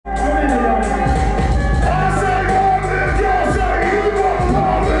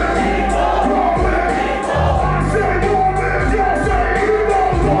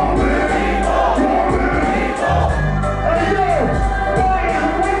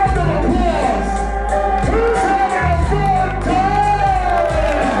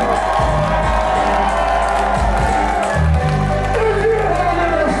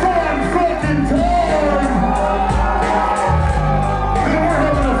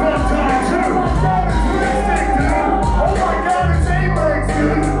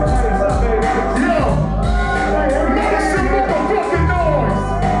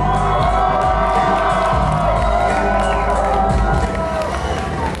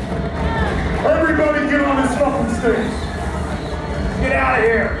bastards! Get out of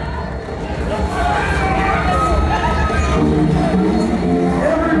here!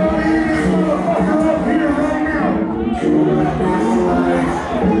 Everybody in this motherfucker up here right now!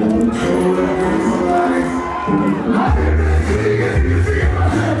 I've been Xuligans, you see my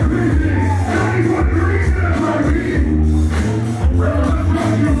sacrifices. 91 degrees in that right here.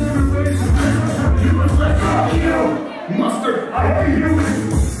 You must let go, you! Mustard, I hate you!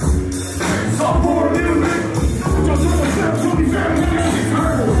 Sophomore music! Just for the steps will be very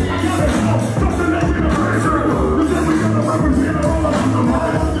eternal! Something that we're gonna hurt her! Because we're gonna represent all of the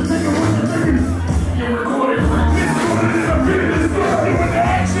mind of the thing of what the thing is! Get recorded! It's going in a bit of this stuff! Doing the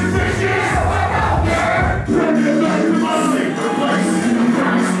action pictures! Turn it back to my sleep! Replace the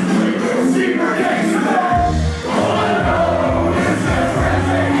price! Secret gangster! All I know is that friends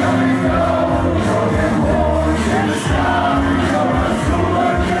ain't coming down! Broken horns in the sky! You're a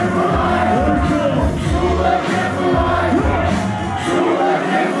Xuligan for life! Xuligan for life!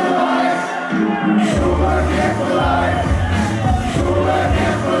 Xuligan for life! Xuligan for life!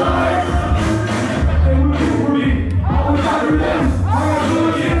 Xuligan for life! They were looking for me! I was after them! I got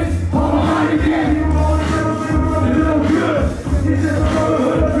Xuligans! All behind again! It's no good! It's just a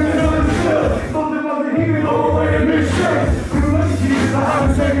brotherhood that's been understood! Something wasn't here all the way to mistake! Too late, Jesus, I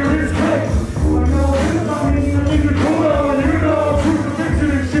haven't taken his cake! I know this, I mean, I think you're cool though, and you know, crucifixion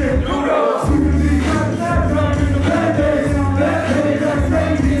and shit! Who knows? Who can be got that time in the bad days? That day, that's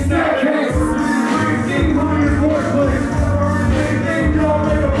crazy, it's that case! King money is worthless! Anything y'all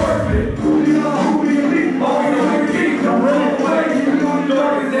make it perfect! You know who we elite? All you know you keep, don't run away, you know the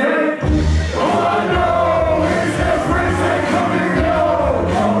dark is dead! All I know is that friends ain't come and go!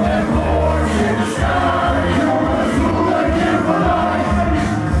 All them horns in the sky! You're a Xuligan for life!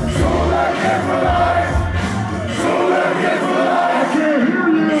 Xuligan for life! Xuligan for life! I can't hear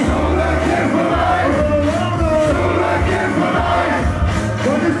you! Xuligan for life! Xuligan for life!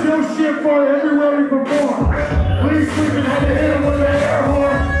 What is your shit for everywhere we perform? Please sleeping had to hit him with an air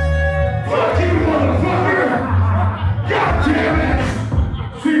horn! Fuck you, motherfucker! God damn it!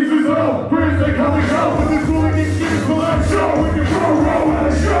 Seems as though friends they come and go, but this Xuligan shit is for that show. We can roll at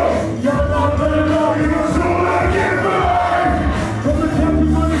a show. Y'all not let it know you're a Xuligan for life. From the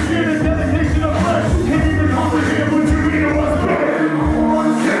temples of the skin and dedication of flesh, can't even comprehend what you mean or what's better.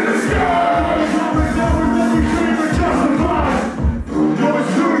 Horns in the sky. Numbers that we dream are justified. No, it's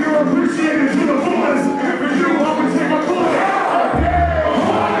true, you're appreciated to the fullest. And for you, I would take a bullet.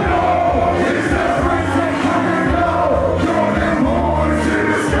 All I know is that friends ain't come and go. Throw them horns in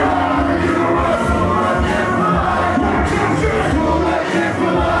the sky. You're a Xuligan for life. Xuligan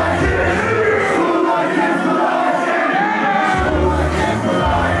for life. Xuligan for life. Xuligan for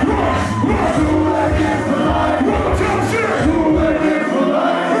life. Xuligan for life. Xuligan for life. Xuligan for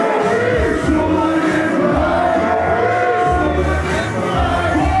life. Xuligan for life.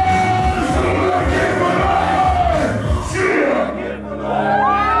 Xuligan for life.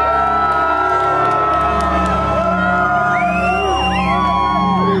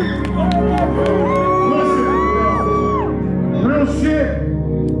 Listen, real shit.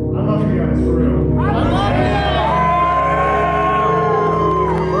 I love you guys for real.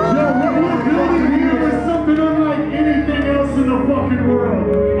 Yo, what we're building here is something unlike anything else in the fucking world.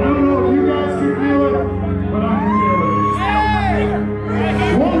 I don't know if you guys can feel it, but I can feel it.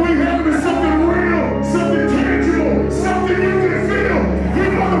 What we have is something real, something tangible, something you can feel. You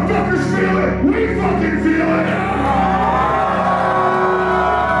motherfuckers feel it. We fucking feel it.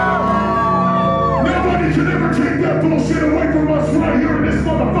 Nobody can ever take that bullshit away from us right here in this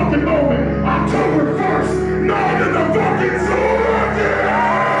motherfucking moment. October 1st, night of the fucking Xuligan!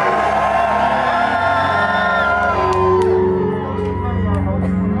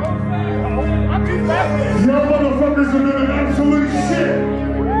 Y'all motherfuckers are doing absolute shit.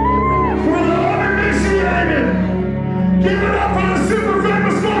 For the uninitiated, give it up for the super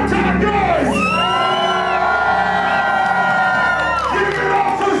famous Funtime guys! Give it up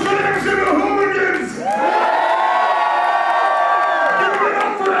for Xuligans and the Hooligans! Give it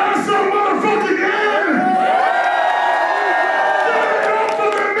up for S.O.N motherfucking N! Give it up for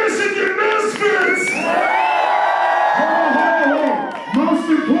the Michigan Misfits! Most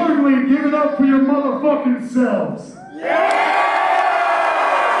importantly, give it up for your motherfucking selves.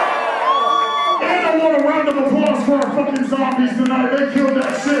 And I want a round of applause for our fucking zombies tonight. They killed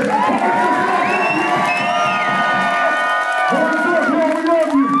that shit.